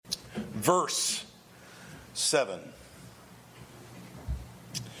verse 7.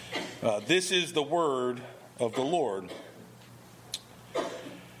 This is the word of the Lord.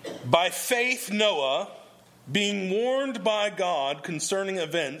 By faith Noah, being warned by God concerning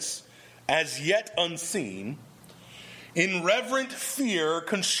events as yet unseen, in reverent fear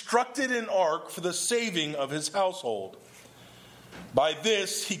constructed an ark for the saving of his household. By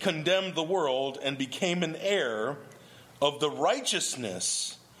this he condemned the world and became an heir of the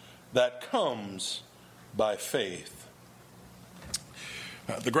righteousness that comes by faith.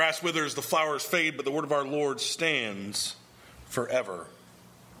 The grass withers, the flowers fade, but the word of our Lord stands forever.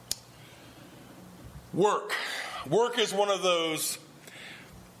 Work. Work is one of those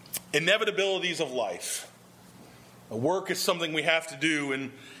inevitabilities of life. Work is something we have to do,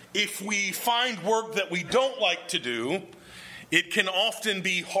 and if we find work that we don't like to do, it can often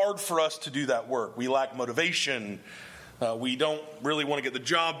be hard for us to do that work. We lack motivation. We don't really want to get the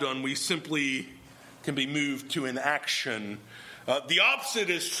job done. We simply can be moved to inaction. The opposite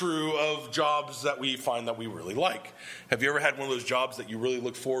is true of jobs that we find that we really like. Have you ever had one of those jobs that you really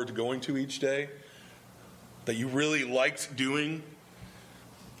look forward to going to each day? That you really liked doing?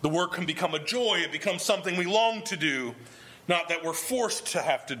 The work can become a joy. It becomes something we long to do, not that we're forced to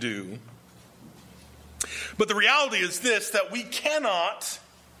have to do. But the reality is this, that we cannot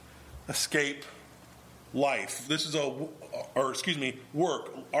escape life. This is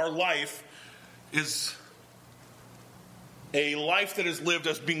work. Our life is a life that is lived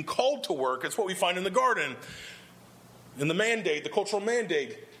as being called to work. It's what we find in the garden. In the mandate, the cultural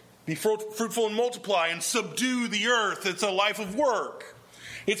mandate, be fruitful and multiply and subdue the earth. It's a life of work.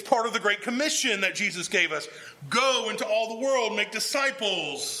 It's part of the Great Commission that Jesus gave us. Go into all the world, make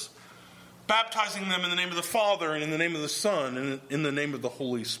disciples, baptizing them in the name of the Father and in the name of the Son and in the name of the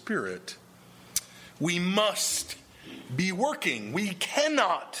Holy Spirit. We must be working. We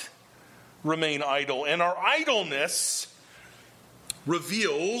cannot remain idle. And our idleness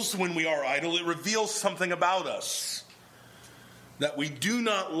reveals, when we are idle, it reveals something about us. That we do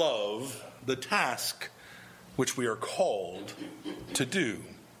not love the task which we are called to do.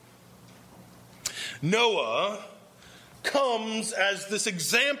 Noah comes as this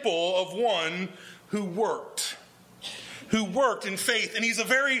example of one who worked in faith. And he's a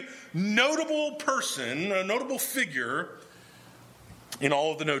very notable person, a notable figure in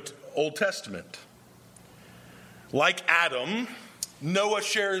all of the Old Testament. Like Adam, Noah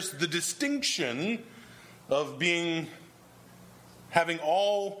shares the distinction of having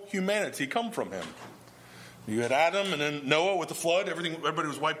all humanity come from him. You had Adam and then Noah with the flood. Everybody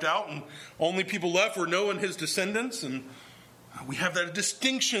was wiped out, and only people left were Noah and his descendants. And we have that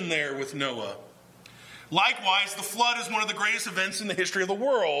distinction there with Noah. Likewise, the flood is one of the greatest events in the history of the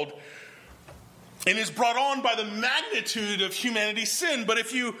world and is brought on by the magnitude of humanity's sin. But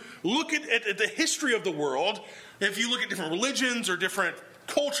if you look at the history of the world, if you look at different religions or different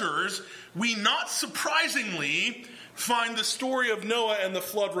cultures, we not surprisingly find the story of Noah and the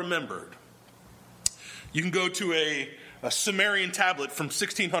flood remembered. You can go to a Sumerian tablet from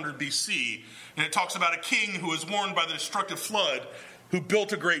 1600 BC, and it talks about a king who was warned by the destructive flood who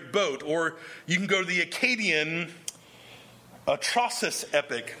built a great boat. Or you can go to the Akkadian Atrahasis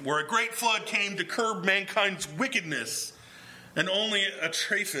epic, where a great flood came to curb mankind's wickedness, and only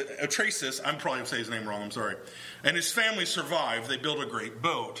Atrahasis, I'm probably going to say his name wrong, I'm sorry, and his family survived. They built a great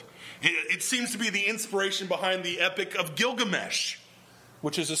boat. It seems to be the inspiration behind the epic of Gilgamesh,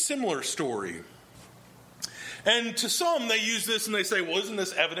 which is a similar story. And to some, they use this and they say, well, isn't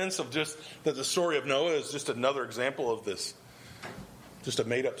this evidence of just that the story of Noah is just another example of this, just a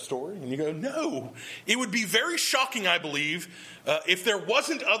made-up story? And you go, no. It would be very shocking, I believe, if there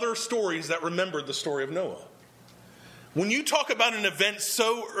wasn't other stories that remembered the story of Noah. When you talk about an event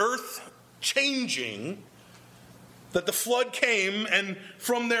so earth-changing that the flood came and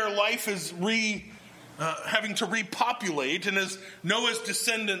from there life is having to repopulate, and as Noah's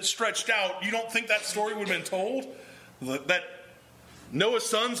descendants stretched out, you don't think that story would have been told? That Noah's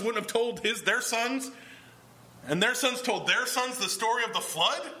sons wouldn't have told their sons, and their sons told their sons the story of the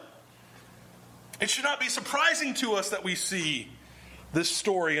flood? It should not be surprising to us that we see this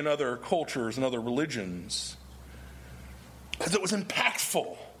story in other cultures and other religions, because it was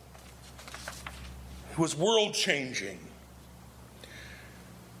impactful. It was world-changing.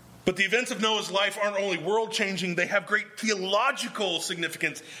 But the events of Noah's life aren't only world-changing, they have great theological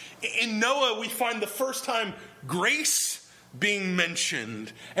significance. In Noah, we find the first time grace being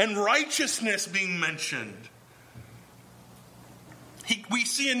mentioned and righteousness being mentioned. We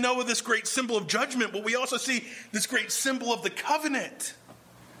see in Noah this great symbol of judgment, but we also see this great symbol of the covenant.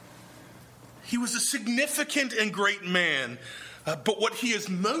 He was a significant and great man. But what he is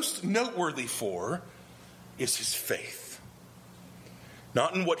most noteworthy for is his faith.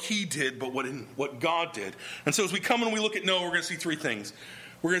 Not in what he did, but in what God did. And so as we come and we look at Noah, we're going to see three things.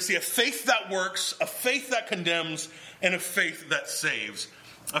 We're going to see a faith that works, a faith that condemns, and a faith that saves.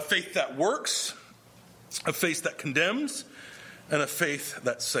 A faith that works, a faith that condemns, and a faith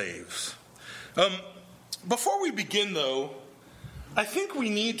that saves. Before we begin, though, I think we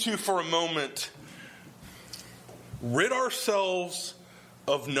need to, for a moment, rid ourselves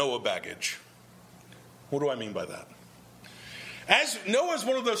of Noah baggage. What do I mean by that? As Noah is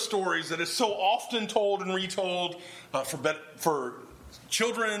one of those stories that is so often told and retold for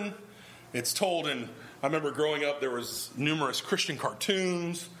children. It's told in, I remember growing up, there was numerous Christian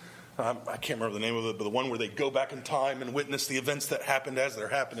cartoons. I can't remember the name of it, but the one where they go back in time and witness the events that happened as they're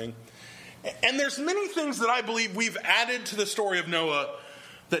happening. And there's many things that I believe we've added to the story of Noah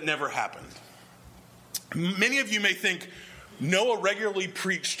that never happened. Many of you may think Noah regularly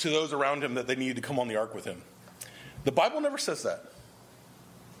preached to those around him that they needed to come on the ark with him. The Bible never says that.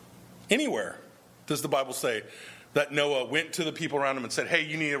 Anywhere does the Bible say that Noah went to the people around him and said, hey,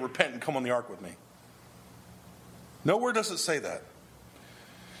 you need to repent and come on the ark with me. Nowhere does it say that.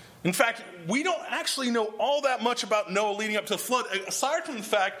 In fact, we don't actually know all that much about Noah leading up to the flood, aside from the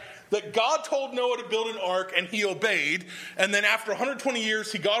fact that God told Noah to build an ark and he obeyed. And then after 120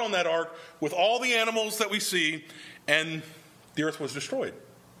 years, he got on that ark with all the animals that we see, and the earth was destroyed.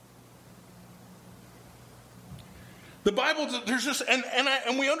 The Bible, there's just,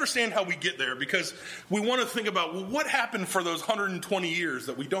 and we understand how we get there, because we want to think about, well, what happened for those 120 years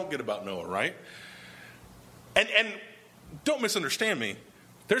that we don't get about Noah, right? And don't misunderstand me.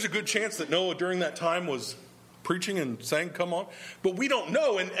 There's a good chance that Noah during that time was preaching and saying, come on. But we don't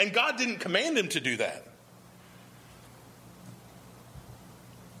know, and God didn't command him to do that.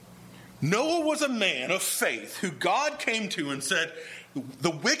 Noah was a man of faith who God came to and said,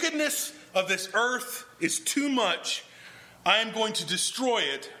 the wickedness of this earth is too much. I am going to destroy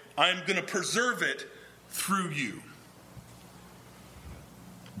it. I am going to preserve it through you.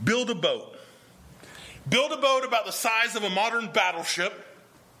 Build a boat. Build a boat about the size of a modern battleship.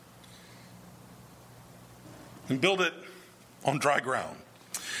 And build it on dry ground.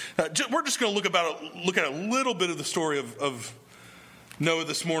 We're just going to look at a little bit of the story of Noah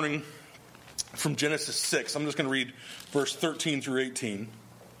this morning from Genesis 6. I'm just going to read verse 13 through 18.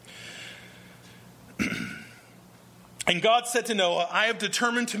 And God said to Noah, I have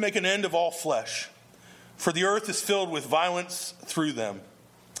determined to make an end of all flesh, for the earth is filled with violence through them.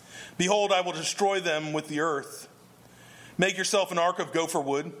 Behold, I will destroy them with the earth. Make yourself an ark of gopher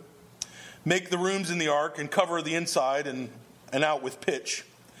wood. Make the rooms in the ark and cover the inside and out with pitch.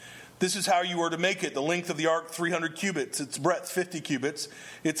 This is how you are to make it. The length of the ark, 300 cubits. Its breadth, 50 cubits.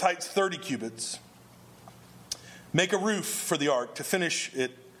 Its height, 30 cubits. Make a roof for the ark to finish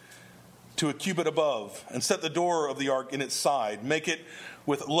it to a cubit above, and set the door of the ark in its side. Make it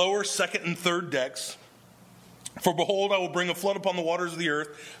with lower, second, and third decks. For behold, I will bring a flood upon the waters of the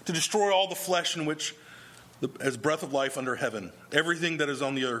earth to destroy all the flesh in which as breath of life under heaven. Everything that is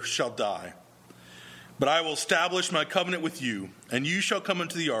on the earth shall die. But I will establish my covenant with you, and you shall come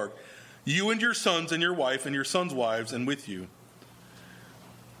into the ark, you and your sons and your wife and your sons' wives, and with you.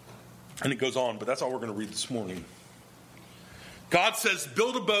 And it goes on, but that's all we're going to read this morning. God says,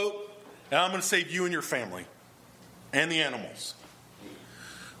 build a boat, and I'm going to save you and your family and the animals.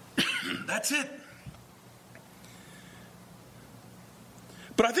 That's it.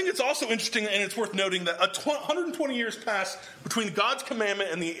 But I think it's also interesting, and it's worth noting, that 120 years passed between God's commandment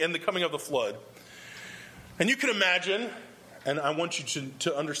and the coming of the flood. And you can imagine, and I want you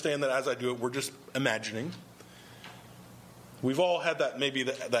to understand that as I do it, we're just imagining. We've all had that, maybe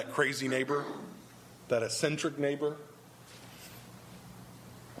that crazy neighbor, that eccentric neighbor.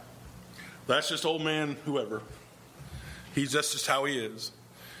 That's just old man whoever. That's just how he is.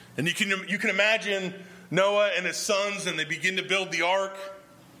 And you can imagine Noah and his sons, and they begin to build the ark.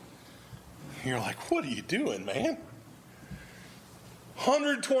 You're like, what are you doing, man?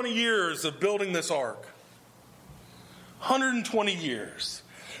 120 years of building this ark. 120 years.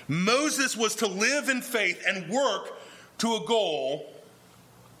 Moses was to live in faith and work to a goal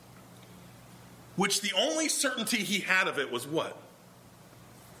which the only certainty he had of it was what?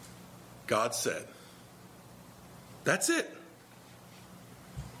 God said. That's it.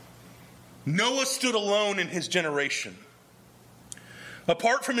 Noah stood alone in his generation.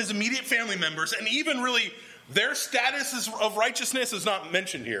 Apart from his immediate family members, and even really their status of righteousness is not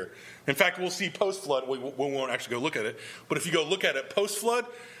mentioned here. In fact, we'll see post-flood. We won't actually go look at it. But if you go look at it post-flood,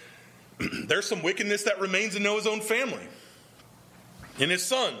 there's some wickedness that remains in Noah's own family, in his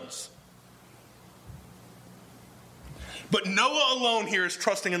sons. But Noah alone here is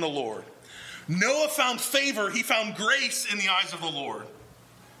trusting in the Lord. Noah found favor. He found grace in the eyes of the Lord.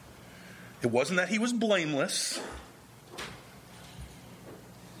 It wasn't that he was blameless,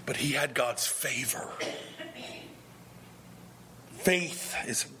 but he had God's favor. Faith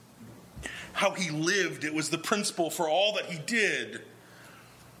is how he lived. It was the principle for all that he did.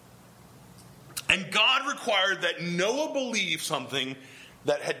 And God required that Noah believe something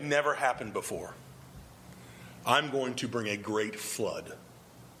that had never happened before. I'm going to bring a great flood.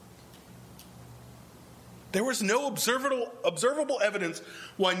 There was no observable evidence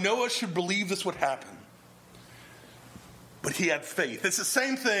why Noah should believe this would happen. But he had faith. It's the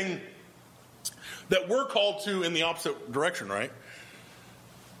same thing that we're called to in the opposite direction, right?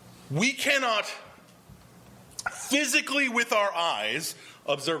 We cannot physically with our eyes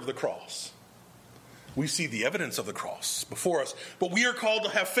observe the cross. We see the evidence of the cross before us, but we are called to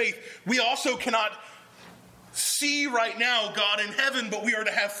have faith. We also cannot see right now God in heaven, but we are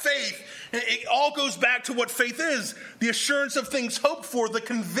to have faith. It all goes back to what faith is: the assurance of things hoped for, the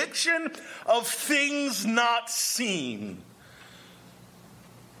conviction of things not seen.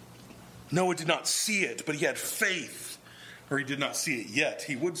 Noah did not see it, but he had faith. Or he did not see it yet.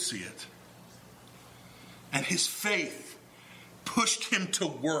 He would see it. And his faith pushed him to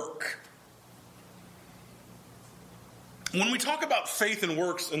work. When we talk about faith and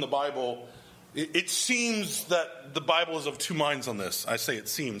works in the Bible, it seems that the Bible is of two minds on this. I say it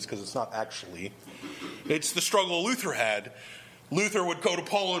seems because it's not actually. It's the struggle Luther had. Luther would go to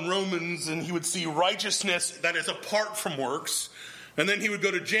Paul in Romans and he would see righteousness that is apart from works. And then he would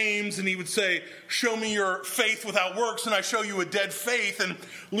go to James and he would say, show me your faith without works and I show you a dead faith. And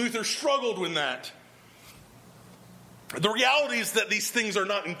Luther struggled with that. The reality is that these things are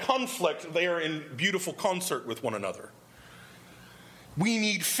not in conflict. They are in beautiful concert with one another. We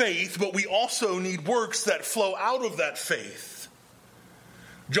need faith, but we also need works that flow out of that faith.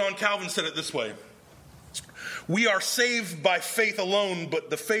 John Calvin said it this way: we are saved by faith alone, but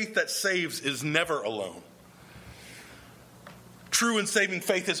the faith that saves is never alone. True and saving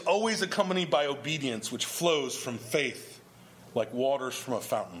faith is always accompanied by obedience, which flows from faith like waters from a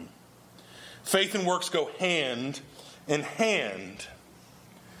fountain. Faith and works go hand in hand.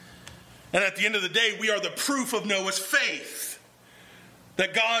 And at the end of the day, we are the proof of Noah's faith,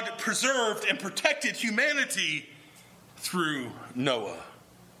 that God preserved and protected humanity through Noah.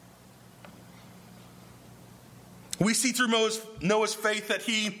 We see through Noah's faith that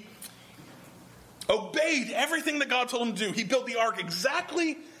he obeyed everything that God told him to do. He built the ark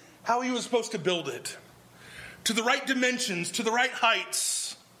exactly how he was supposed to build it, to the right dimensions, to the right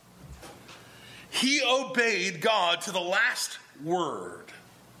heights. He obeyed God to the last word.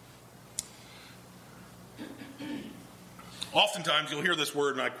 Oftentimes you'll hear this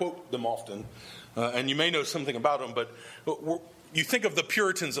word, and I quote them often, and you may know something about them, but you think of the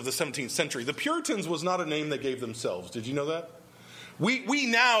Puritans of the 17th century. The Puritans was not a name they gave themselves. Did you know that? We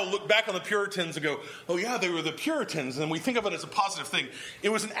now look back on the Puritans and go, oh yeah, they were the Puritans, and we think of it as a positive thing. It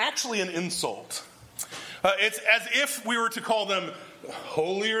was actually an insult. It's as if we were to call them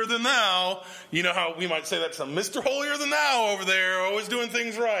holier than thou. You know how we might say that to them, Mr. Holier than thou over there, always doing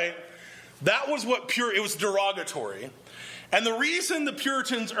things right. That was what it was derogatory. And the reason the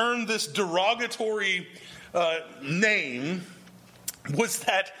Puritans earned this derogatory name was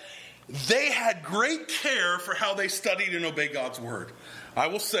that they had great care for how they studied and obeyed God's word. I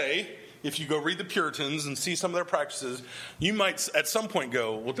will say, if you go read the Puritans and see some of their practices, you might at some point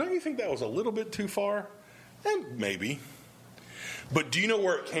go, well, don't you think that was a little bit too far? And maybe. But do you know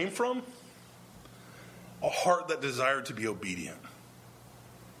where it came from? A heart that desired to be obedient.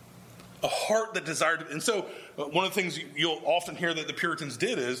 A heart that desired to, and so one of the things you'll often hear that the Puritans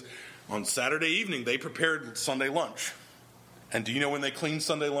did is, on Saturday evening, they prepared Sunday lunch. And do you know when they cleaned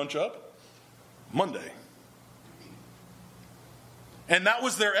Sunday lunch up? Monday. And that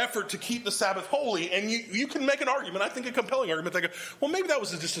was their effort to keep the Sabbath holy. And you can make an argument, I think a compelling argument. They go, well, maybe that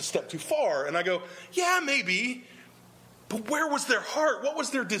was just a step too far. And I go, yeah, maybe. But where was their heart? What was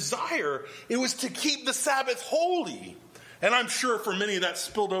their desire? It was to keep the Sabbath holy. And I'm sure for many that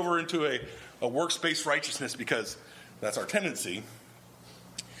spilled over into a works-based righteousness because that's our tendency.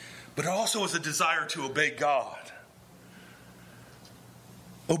 But it also was a desire to obey God.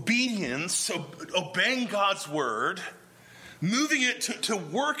 Obedience, obeying God's word, moving it to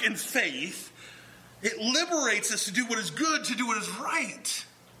work in faith, it liberates us to do what is good, to do what is right.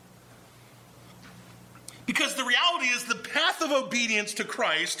 Because the reality is the path of obedience to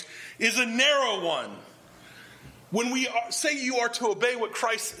Christ is a narrow one. When we say you are to obey what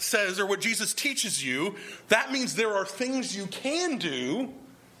Christ says or what Jesus teaches you, that means there are things you can do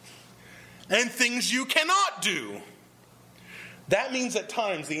and things you cannot do. that means at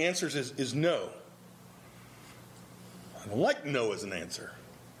times the answer is no. I don't like no as an answer.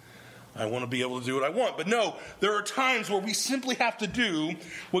 I want to be able to do what I want. But no, there are times where we simply have to do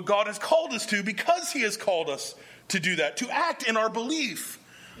what God has called us to because he has called us to do that, to act in our belief,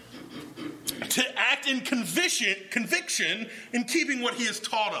 to act in conviction in keeping what he has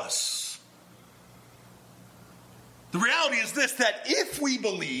taught us. The reality is this, that if we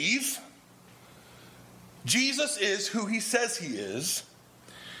believe Jesus is who he says he is,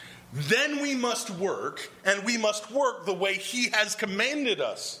 then we must work, and we must work the way he has commanded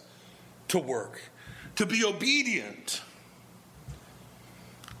us to work, to be obedient.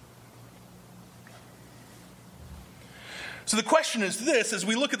 So the question is this, as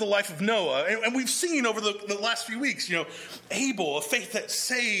we look at the life of Noah, and we've seen over the last few weeks, Abel, a faith that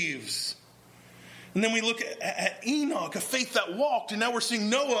saves. And then we look at Enoch, a faith that walked. And now we're seeing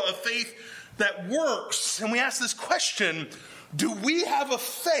Noah, a faith that works. And we ask this question, do we have a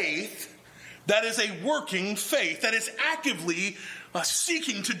faith that is a working faith, that is actively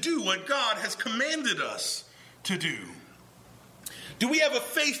seeking to do what God has commanded us to do? Do we have a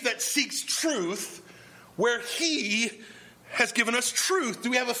faith that seeks truth where he has given us truth?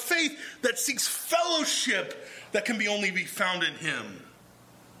 Do we have a faith that seeks fellowship that can only be found in him?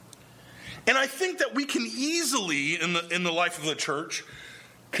 And I think that we can easily, in the life of the church,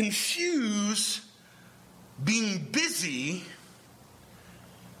 confuse being busy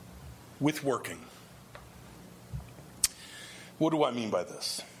with working. What do I mean by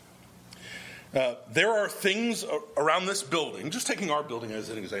this? There are things around this building, just taking our building as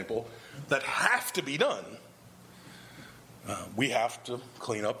an example, that have to be done. We have to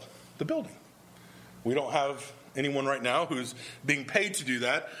clean up the building. We don't have anyone right now who's being paid to do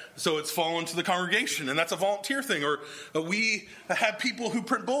that, so it's fallen to the congregation, and that's a volunteer thing. Or we have people who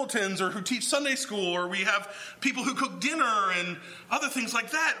print bulletins or who teach Sunday school, or we have people who cook dinner and other things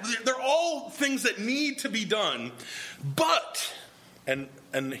like that. They're all things that need to be done. But,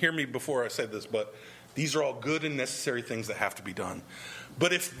 and hear me before I say this, but these are all good and necessary things that have to be done.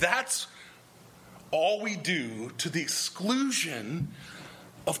 But if that's all we do to the exclusion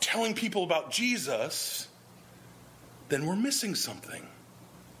of telling people about Jesus, then we're missing something.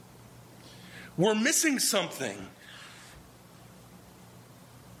 We're missing something.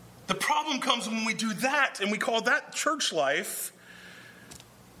 The problem comes when we do that and we call that church life,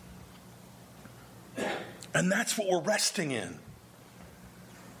 and that's what we're resting in.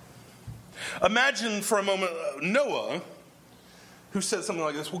 Imagine for a moment Noah, who said something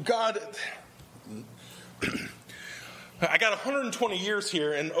like this, well, God, I got 120 years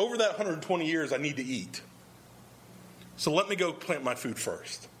here, and over that 120 years, I need to eat. So let me go plant my food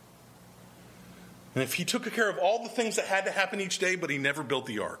first. And if he took care of all the things that had to happen each day, but he never built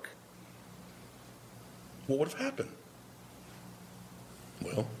the ark, what would have happened?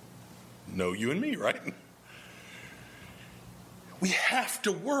 Well, no, you and me, right? We have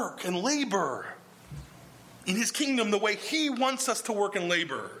to work and labor in his kingdom the way he wants us to work and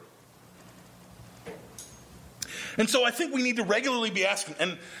labor. And so I think we need to regularly be asking,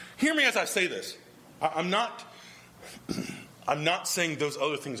 and hear me as I say this. I'm not saying those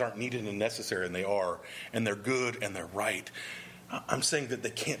other things aren't needed and necessary, and they are, and they're good and they're right. I'm saying that they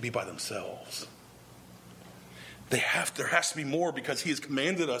can't be by themselves. There has to be more because he has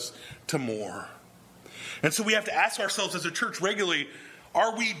commanded us to more. And so we have to ask ourselves as a church regularly,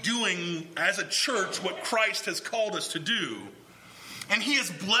 are we doing as a church what Christ has called us to do? And he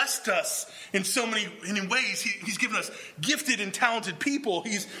has blessed us in so many ways. He's given us gifted and talented people.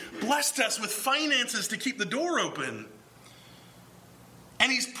 He's blessed us with finances to keep the door open.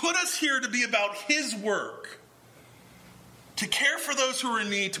 And he's put us here to be about his work, to care for those who are in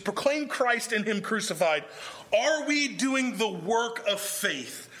need, to proclaim Christ and him crucified. Are we doing the work of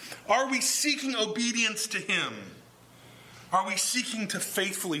faith? Are we seeking obedience to him? Are we seeking to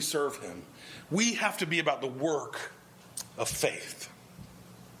faithfully serve him? We have to be about the work of faith.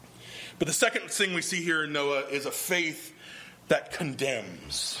 But the second thing we see here in Noah is a faith that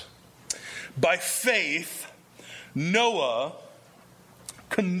condemns. By faith, Noah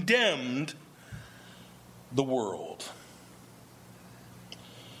condemned the world.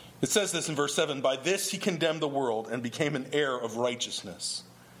 It says this in verse 7, by this he condemned the world and became an heir of righteousness.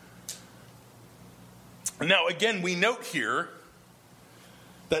 Now again, we note here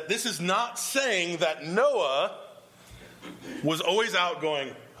that this is not saying that Noah was always out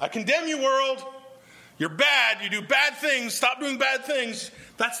going, I condemn you, world. You're bad. You do bad things. Stop doing bad things.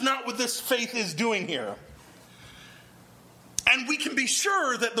 That's not what this faith is doing here. And we can be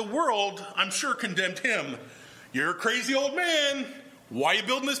sure that the world, I'm sure, condemned him. You're a crazy old man. Why are you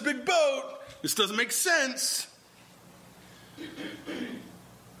building this big boat? This doesn't make sense.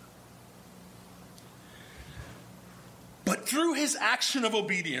 But through his action of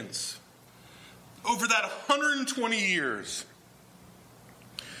obedience, over that 120 years,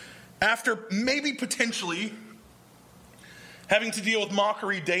 after maybe potentially having to deal with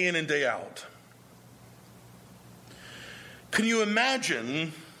mockery day in and day out, can you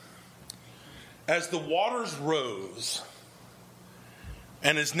imagine as the waters rose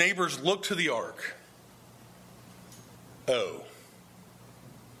and his neighbors looked to the ark, oh,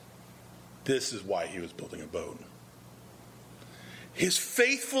 this is why he was building a boat. His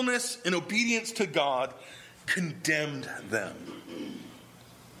faithfulness and obedience to God condemned them.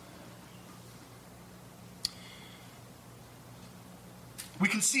 We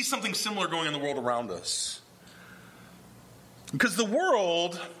can see something similar going in the world around us. Because the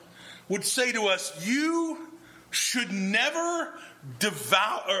world would say to us, you should never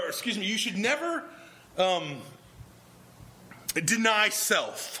you should never deny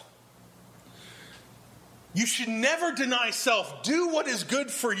self. You should never deny self. Do what is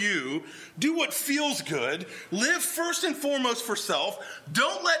good for you. Do what feels good. Live first and foremost for self.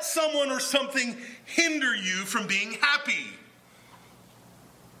 Don't let someone or something hinder you from being happy.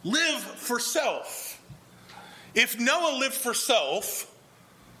 Live for self. If Noah lived for self,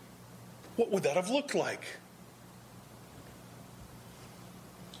 what would that have looked like?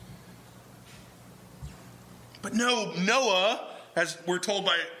 But no, Noah, as we're told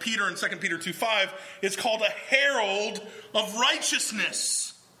by Peter in 2 Peter 2:5, is called a herald of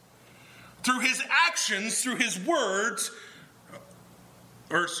righteousness. Through his actions, through his words,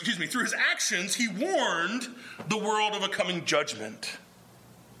 through his actions, he warned the world of a coming judgment.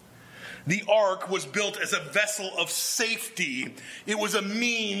 The ark was built as a vessel of safety. It was a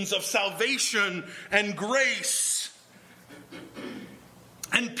means of salvation and grace.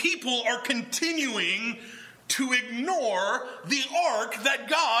 And people are continuing to ignore the ark that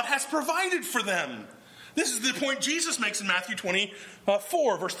God has provided for them. This is the point Jesus makes in Matthew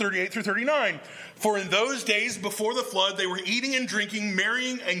 24, verse 38 through 39. For in those days before the flood, they were eating and drinking,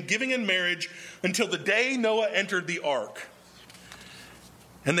 marrying and giving in marriage until the day Noah entered the ark.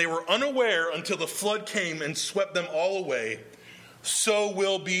 And they were unaware until the flood came and swept them all away. So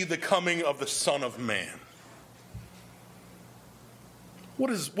will be the coming of the Son of Man.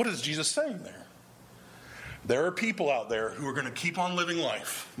 What is Jesus saying there? There are people out there who are going to keep on living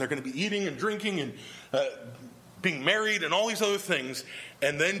life. They're going to be eating and drinking and being married and all these other things.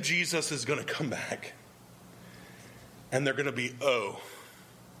 And then Jesus is going to come back. And they're going to be, oh,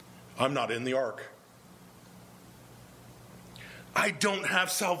 I'm not in the ark. I don't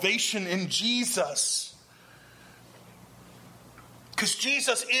have salvation in Jesus. Because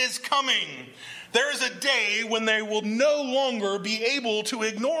Jesus is coming. There is a day when they will no longer be able to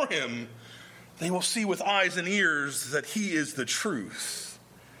ignore him. They will see with eyes and ears that he is the truth.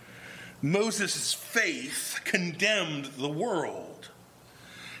 Moses' faith condemned the world.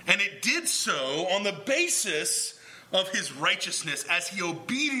 And it did so on the basis of his righteousness as he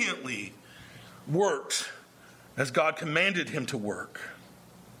obediently worked as God commanded him to work.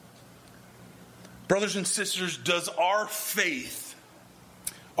 Brothers and sisters, does our faith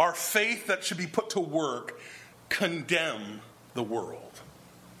that should be put to work, condemn the world?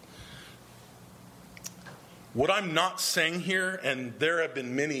 What I'm not saying here, and there have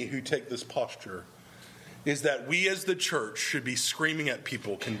been many who take this posture, is that we as the church should be screaming at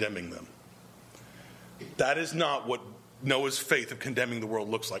people, condemning them. That is not what Noah's faith of condemning the world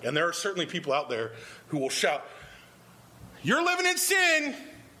looks like. And there are certainly people out there who will shout, "You're living in sin.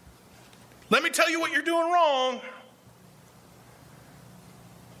 Let me tell you what you're doing wrong."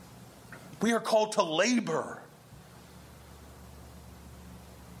 We are called to labor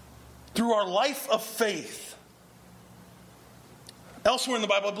through our life of faith. Elsewhere in the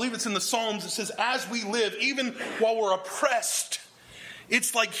Bible, I believe it's in the Psalms, it says, as we live, even while we're oppressed,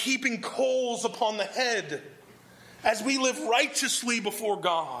 it's like heaping coals upon the head as we live righteously before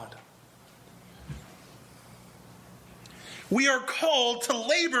God. We are called to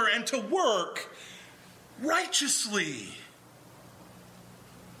labor and to work righteously.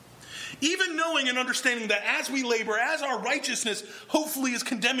 Even knowing and understanding that as we labor, as our righteousness hopefully is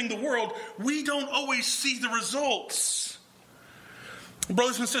condemning the world, we don't always see the results.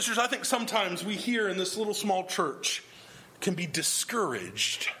 Brothers and sisters, I think sometimes we here in this little small church can be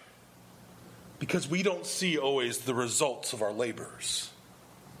discouraged because we don't see always the results of our labors.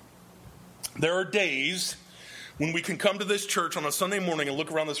 There are days when we can come to this church on a Sunday morning and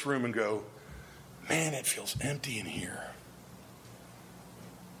look around this room and go, man, it feels empty in here.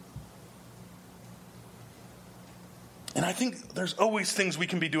 And I think there's always things we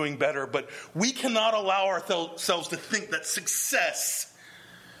can be doing better, but we cannot allow ourselves to think that success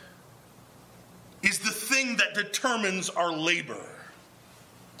is the thing that determines our labor.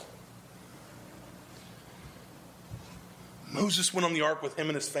 Moses went on the ark with him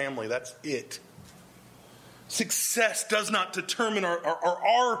and his family. That's it. Success does not determine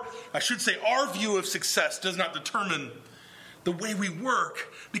our view of success does not determine the way we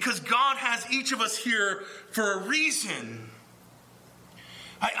work, because God has each of us here for a reason.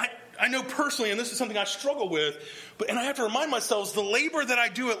 I know personally, and this is something I struggle with, and I have to remind myself, the labor that I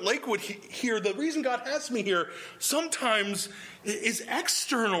do at Lakewood here, the reason God has me here sometimes is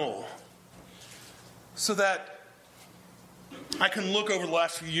external, so that I can look over the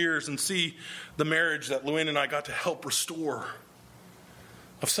last few years and see the marriage that Luann and I got to help restore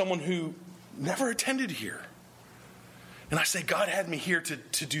of someone who never attended here. And I say, God had me here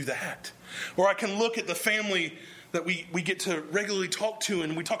to do that. Or I can look at the family that we get to regularly talk to,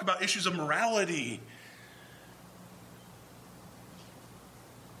 and we talk about issues of morality.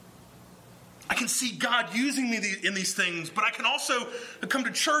 I can see God using me in these things, but I can also come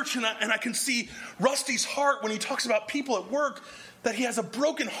to church and I can see Rusty's heart when he talks about people at work that he has a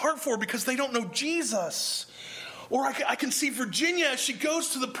broken heart for because they don't know Jesus. Or I can see Virginia as she goes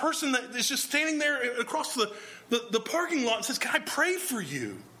to the person that is just standing there across the parking lot and says, "Can I pray for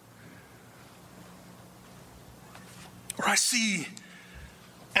you?" Or I see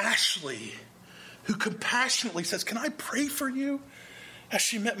Ashley, who compassionately says, "Can I pray for you?" As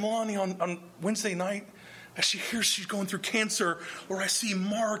she met Melanie on Wednesday night, as she hears she's going through cancer. Or I see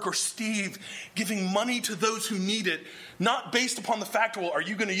Mark or Steve giving money to those who need it, not based upon the fact, well, are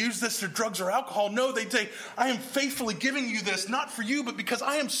you going to use this for drugs or alcohol? No, they say, I am faithfully giving you this, not for you, but because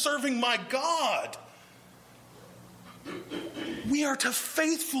I am serving my God. We are to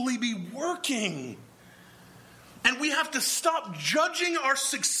faithfully be working. And we have to stop judging our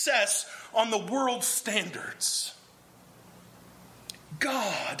success on the world's standards.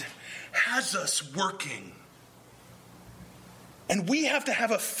 God has us working. And we have to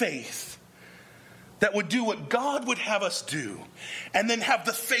have a faith that would do what God would have us do, and then have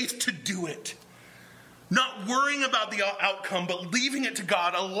the faith to do it. Not worrying about the outcome, but leaving it to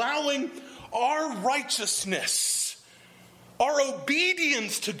God, allowing our righteousness, our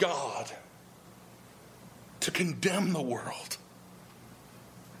obedience to God, to condemn the world.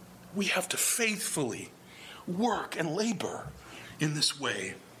 We have to faithfully work and labor in this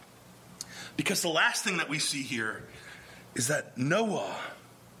way. Because the last thing that we see here is that Noah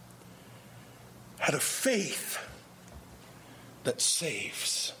had a faith that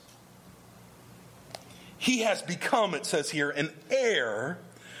saves. He has become, it says here, an heir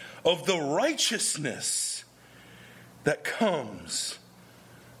of the righteousness that comes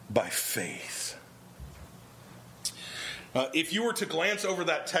by faith. If you were to glance over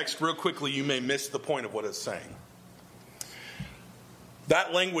that text real quickly, you may miss the point of what it's saying.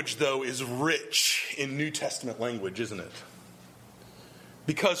 That language, though, is rich in New Testament language, isn't it?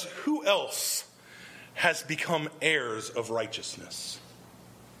 Because who else has become heirs of righteousness?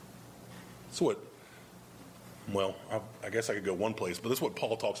 That's what, well, I guess I could go one place, but that's what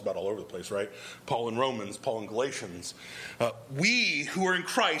Paul talks about all over the place, right? Paul in Romans, Paul in Galatians. We who are in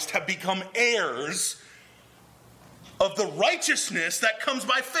Christ have become heirs of the righteousness that comes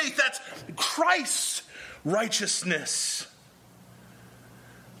by faith. That's Christ's righteousness.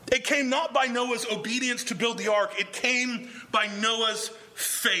 It came not by Noah's obedience to build the ark. It came by Noah's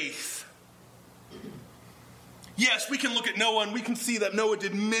faith. Yes, we can look at Noah and we can see that Noah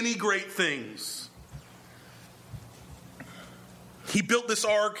did many great things. He built this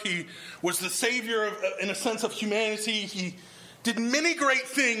ark. He was the savior, in a sense, of humanity. He did many great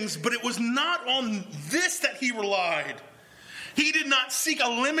things, but it was not on this that he relied. He did not seek a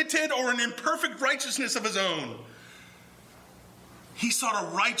limited or an imperfect righteousness of his own. He sought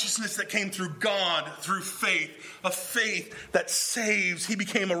a righteousness that came through God, through faith, a faith that saves. He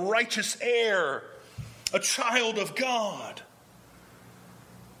became a righteous heir, a child of God.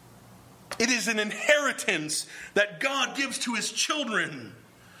 It is an inheritance that God gives to his children,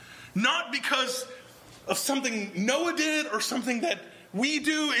 not because of something Noah did or something that we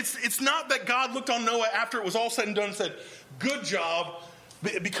do. It's not that God looked on Noah after it was all said and done and said, "Good job,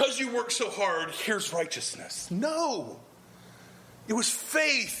 because you worked so hard, here's righteousness." No. It was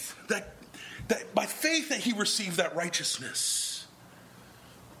faith that by faith that he received that righteousness.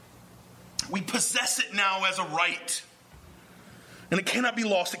 We possess it now as a right. And it cannot be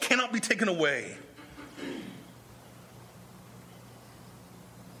lost. It cannot be taken away.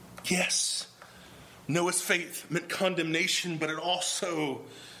 Yes, Noah's faith meant condemnation, but it also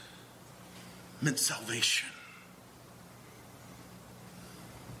meant salvation.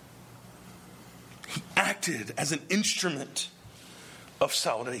 acted as an instrument of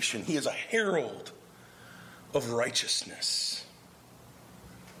salvation. He is a herald of righteousness.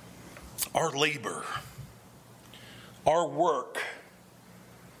 Our labor, our work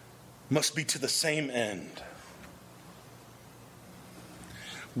must be to the same end.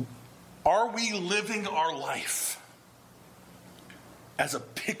 Are we living our life as a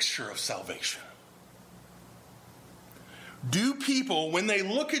picture of salvation? Do people, when they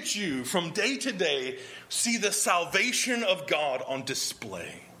look at you from day to day, see the salvation of God on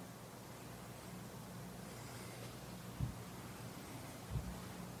display?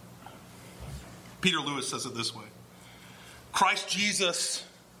 Peter Lewis says it this way: Christ Jesus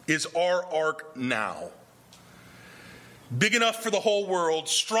is our ark now. Big enough for the whole world,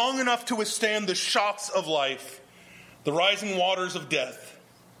 strong enough to withstand the shocks of life, the rising waters of death,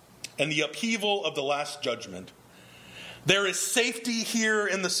 and the upheaval of the last judgment. There is safety here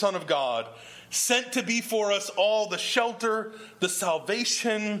in the Son of God, sent to be for us all the shelter, the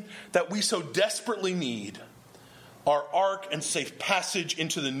salvation that we so desperately need, our ark and safe passage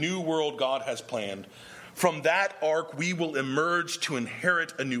into the new world God has planned. From that ark we will emerge to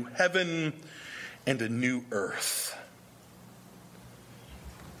inherit a new heaven and a new earth.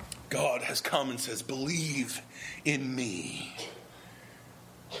 God has come and says, believe in me.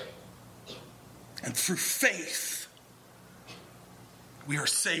 And through faith, we are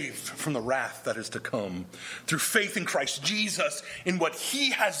saved from the wrath that is to come. Through faith in Christ Jesus, in what he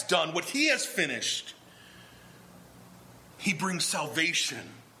has done, what he has finished, he brings salvation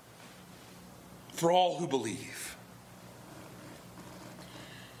for all who believe.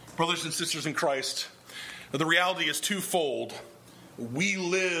 Brothers and sisters in Christ, the reality is twofold. We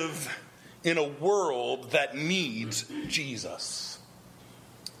live in a world that needs Jesus.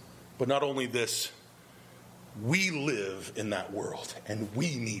 But not only this, we live in that world and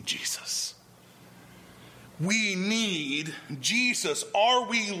we need Jesus. We need Jesus. Are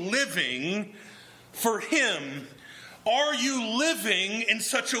we living for him? Are you living in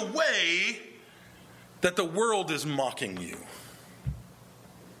such a way that the world is mocking you?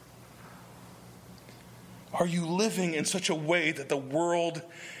 Are you living in such a way that the world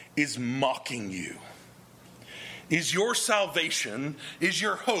is mocking you? Is your salvation, is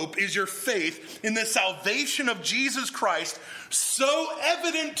your hope, is your faith in the salvation of Jesus Christ so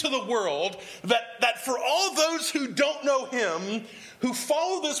evident to the world that for all those who don't know him, who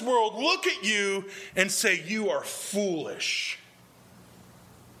follow this world, look at you and say, you are foolish?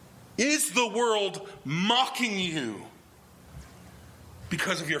 Is the world mocking you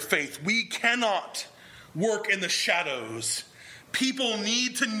because of your faith? We cannot work in the shadows. People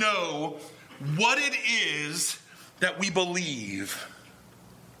need to know what it is that we believe.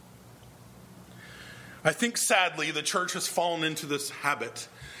 I think sadly the church has fallen into this habit,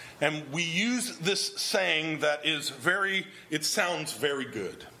 and we use this saying that is it sounds very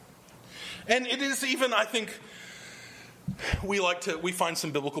good. And it is even, I think, we find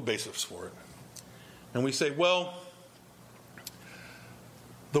some biblical basis for it. And we say, well,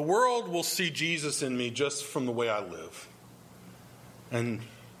 the world will see Jesus in me just from the way I live. And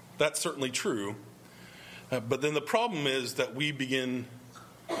that's certainly true. But then the problem is that we begin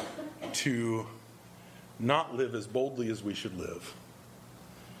to not live as boldly as we should live.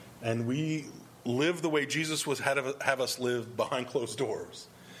 And we live the way Jesus would have us live behind closed doors.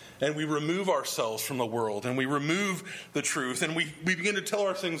 And we remove ourselves from the world. And we remove the truth. And we begin to tell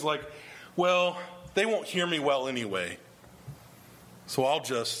our things like, well, they won't hear me well anyway, so I'll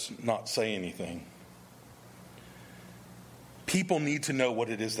just not say anything. People need to know what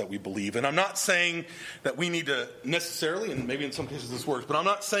it is that we believe. And I'm not saying that we need to necessarily, and maybe in some cases this works, but I'm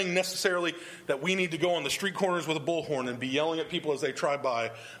not saying necessarily that we need to go on the street corners with a bullhorn and be yelling at people as they drive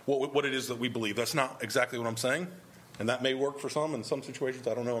by what it is that we believe. That's not exactly what I'm saying. And that may work for some in some situations.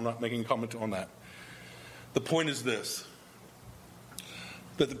 I don't know. I'm not making a comment on that. The point is this: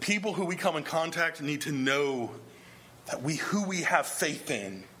 that the people who we come in contact need to know that who we have faith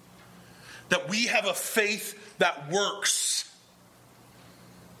in. That we have a faith that works.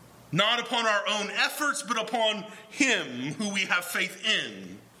 Not upon our own efforts, but upon him who we have faith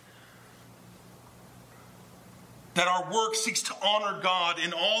in. That our work seeks to honor God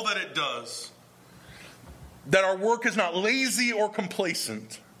in all that it does. That our work is not lazy or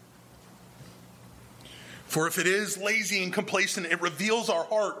complacent. For if it is lazy and complacent, it reveals our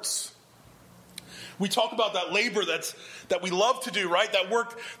hearts. We talk about that labor that we love to do, right? That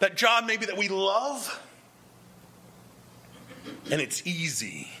work, that job maybe that we love. And it's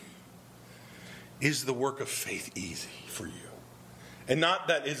easy. Is the work of faith easy for you? And not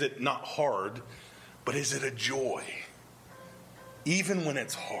that is it not hard, but is it a joy? Even when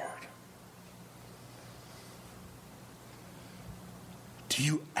it's hard. Do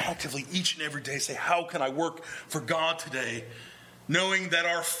you actively each and every day say, how can I work for God today? Knowing that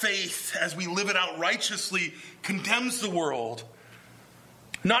our faith, as we live it out righteously, condemns the world.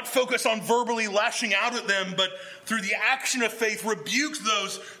 Not focus on verbally lashing out at them, but through the action of faith, rebukes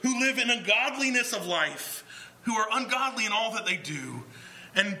those who live in ungodliness of life, who are ungodly in all that they do,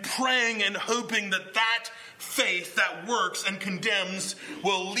 and praying and hoping that that faith that works and condemns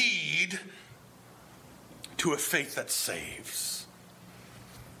will lead to a faith that saves.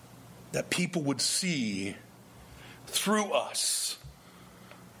 That people would see through us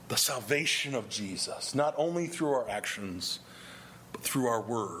the salvation of Jesus, not only through our actions, but through our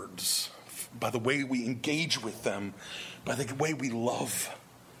words, by the way we engage with them, by the way we love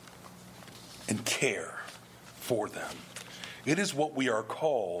and care for them. It is what we are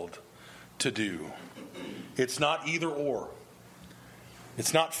called to do. It's not either or.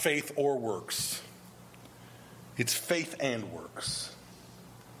 It's not faith or works. It's faith and works.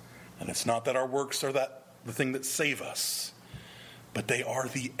 And it's not that our works are the thing that save us, but they are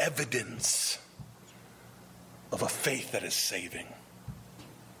the evidence of a faith that is saving.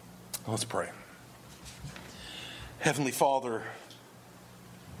 Let's pray. Heavenly Father,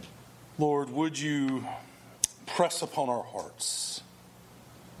 Lord, would you press upon our hearts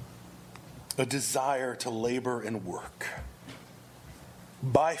a desire to labor and work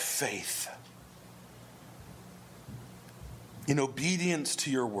by faith in obedience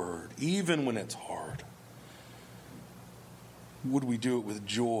to your word, even when it's hard. Would we do it with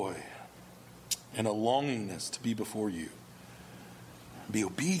joy and a longingness to be before you? Be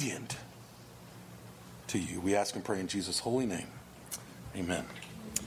obedient to you. We ask and pray in Jesus' holy name. Amen.